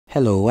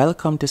Hello,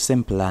 welcome to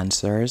Simple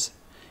Answers.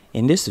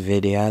 In this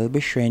video, I'll be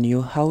showing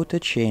you how to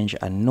change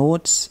a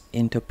notes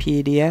into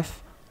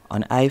PDF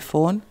on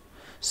iPhone.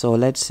 So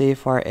let's say,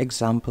 for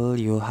example,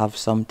 you have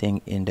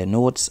something in the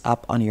Notes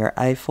app on your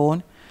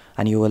iPhone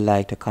and you would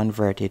like to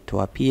convert it to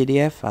a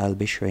PDF. I'll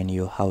be showing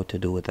you how to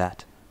do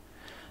that.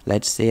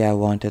 Let's say I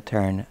want to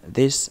turn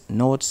this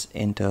notes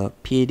into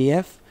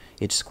PDF.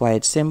 It's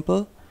quite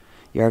simple.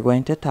 You're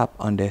going to tap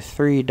on the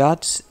three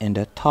dots in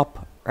the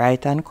top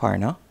right hand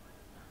corner.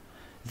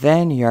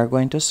 Then you're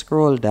going to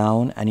scroll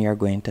down and you're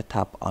going to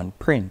tap on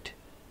print.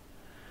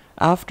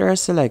 After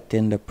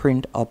selecting the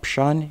print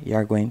option,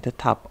 you're going to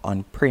tap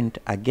on print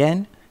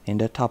again in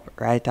the top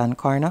right hand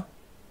corner.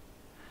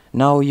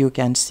 Now you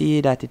can see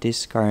that it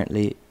is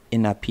currently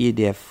in a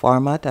PDF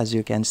format, as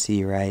you can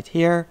see right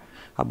here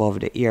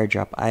above the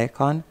airdrop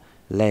icon,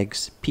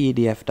 legs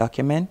PDF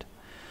document.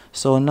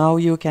 So now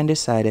you can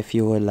decide if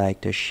you would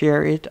like to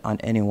share it on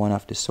any one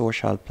of the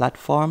social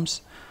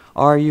platforms,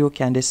 or you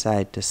can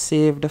decide to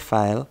save the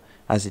file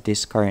as it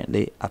is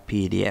currently a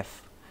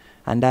PDF.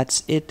 And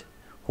that's it.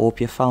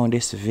 Hope you found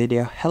this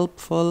video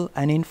helpful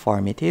and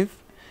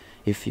informative.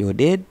 If you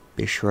did,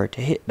 be sure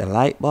to hit the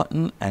like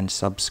button and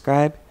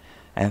subscribe,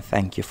 and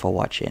thank you for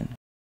watching.